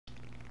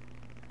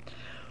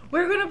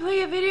We're gonna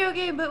play a video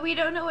game, but we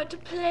don't know what to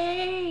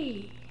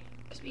play.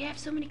 Because we have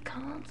so many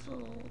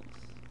consoles.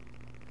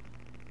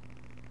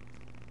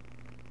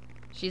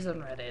 She's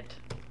on Reddit.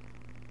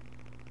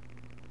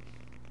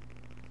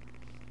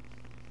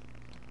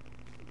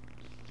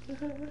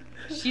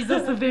 She's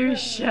also very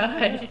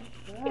shy.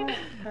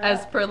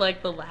 As per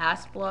like the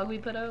last vlog we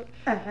put out.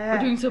 We're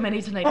doing so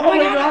many tonight. Oh my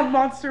god,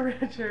 Monster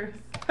Ranchers.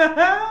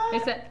 Hey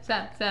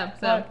Sam.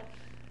 What?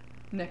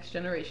 Next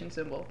generation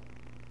symbol.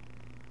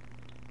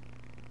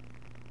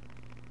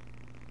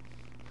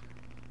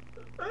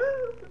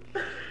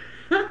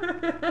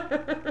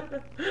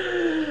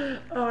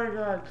 Oh my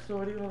god, so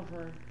what do you want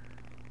for?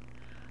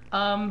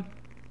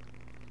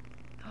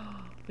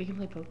 We can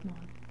play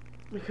Pokemon.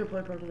 We could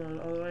play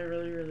Pokemon, although I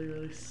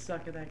really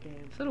suck at that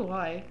game. So do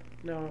I.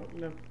 No,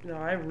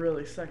 I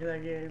really suck at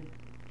that game.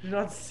 Did you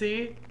not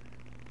see?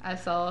 I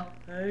saw.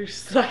 I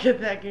suck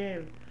at that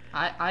game.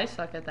 I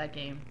suck at that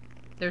game.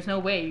 There's no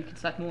way you can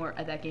suck more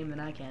at that game than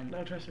I can.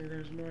 No, trust me,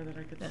 there's more that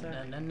I could suck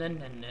At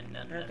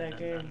that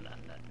game.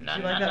 Do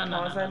you like that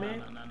pause I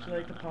made? Do you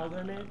like the pause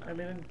I made? I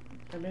made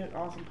an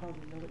awesome pause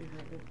and nobody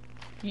heard it.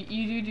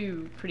 You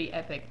do pretty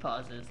epic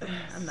pauses.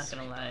 I'm not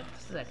gonna lie.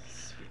 Sweet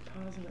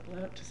pause, and it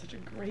led up to such a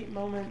great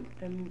moment,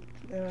 and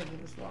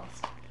it was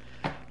lost.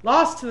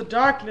 Lost to the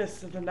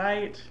darkness of the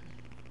night.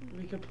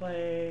 We could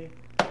play,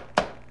 I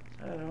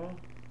don't know,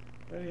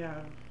 what do we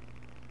have?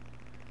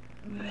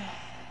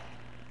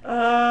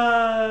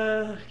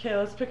 Okay,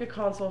 let's pick a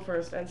console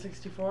first.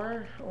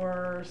 N64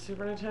 or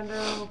Super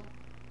Nintendo?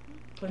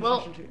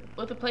 PlayStation 2.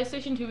 With the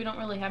PlayStation 2, we don't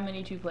really have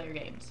many two-player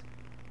games.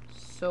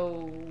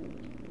 So...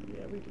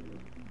 Yeah, we do.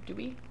 Do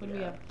we? What do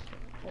we have?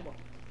 Hold on.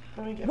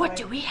 Let me get What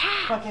do we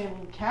have?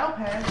 Fucking cow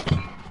pants.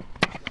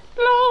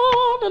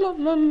 La, la,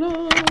 la,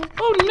 la.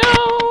 Oh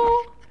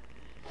no!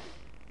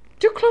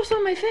 Too close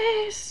on my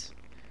face.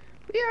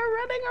 We are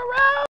running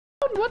around.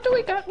 What do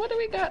we got?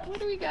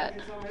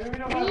 Okay, so maybe we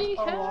don't have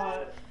a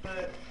lot,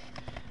 but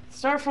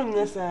start from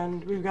this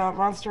end. We've got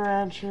Monster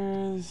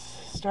Ranchers,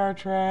 Star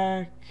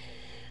Trek,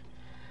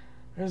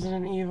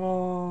 Resident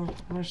Evil,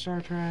 more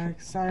Star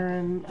Trek,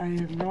 Siren. I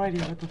have no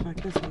idea what the fuck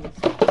this is.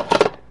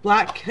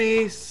 Black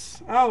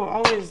Case. Oh,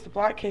 always the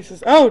Black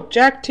Cases. Oh,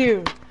 Jack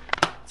 2.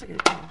 That's a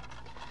good game.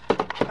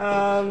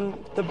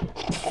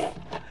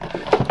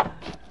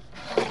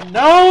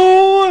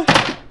 No!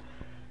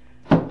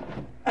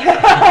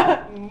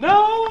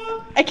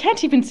 No! I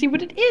can't even see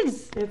what it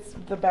is. It's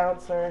the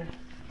Bouncer.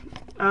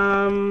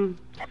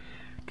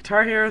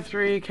 Guitar Hero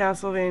 3,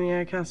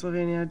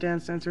 Castlevania,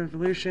 Dance Dance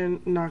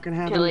Revolution. Not gonna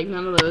happen. Okay, like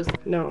none of those.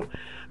 No.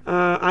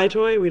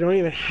 iToy. We don't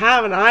even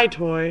have an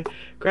iToy.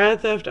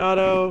 Grand Theft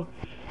Auto.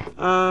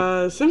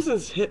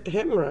 Simpsons Hit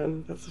and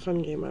Run. That's a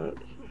fun game out.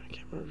 I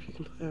can't remember if you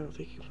can play. I don't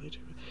think you can play too.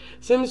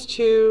 Sims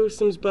 2.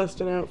 Sims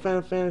Busting Out.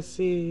 Final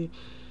Fantasy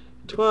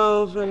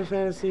 12. Final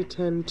Fantasy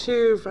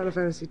 10-2. Final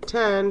Fantasy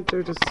 10.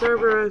 Third to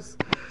Cerberus.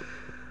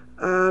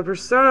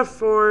 Persona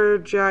 4.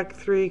 Jack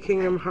 3.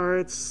 Kingdom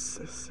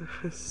Hearts.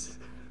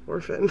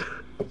 Orphan.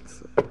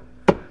 It's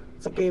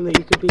a game that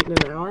you could beat in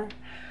an hour.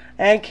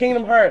 And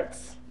Kingdom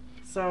Hearts.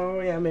 So,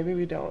 yeah, maybe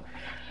we don't.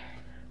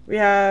 We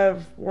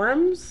have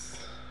Worms.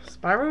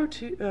 Spyro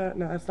 2.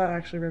 No, that's not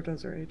actually Rift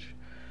Desert Rage.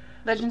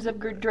 Legends of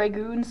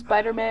Dragoon,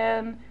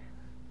 Spider-Man.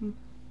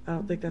 I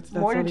don't think that's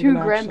Mortar not 2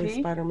 even Grand actually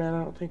Prix. Spider-Man.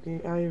 I don't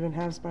think I even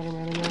have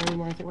Spider-Man in there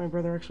anymore. I think my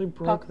brother actually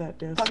broke that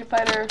disc. Pocket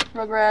Fighter,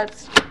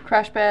 Rugrats,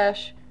 Crash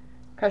Bash,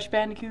 Crash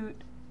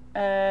Bandicoot,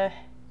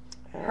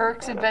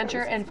 Herc's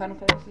Adventure, and Final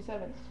Fantasy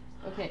 7.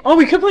 Okay. Oh,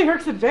 we could play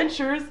Herc's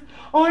Adventures.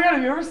 Oh my god,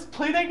 have you ever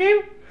played that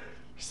game?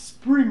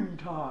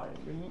 Springtime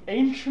in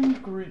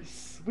ancient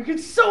Greece. We could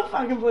so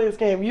fucking play this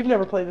game. You've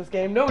never played this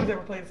game. Nobody's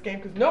ever played this game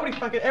because nobody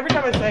fucking. Every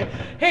time I say,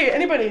 "Hey,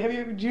 anybody,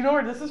 do you know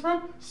where this is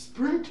from?"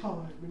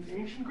 Springtime in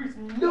ancient Greece.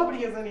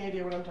 Nobody has any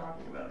idea what I'm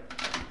talking about.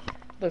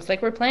 Looks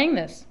like we're playing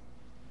this.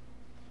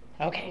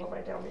 Okay. Oh,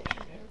 my Dalmatian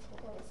pants.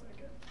 Hold on a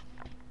second.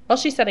 While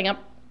she's setting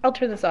up, I'll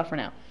turn this off for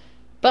now.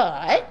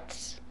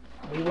 But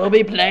we will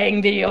be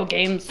playing video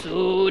games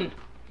soon.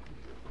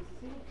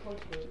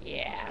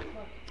 Yeah.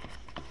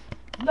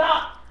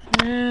 Nah.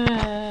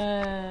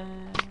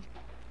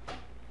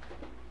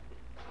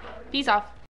 Peace off.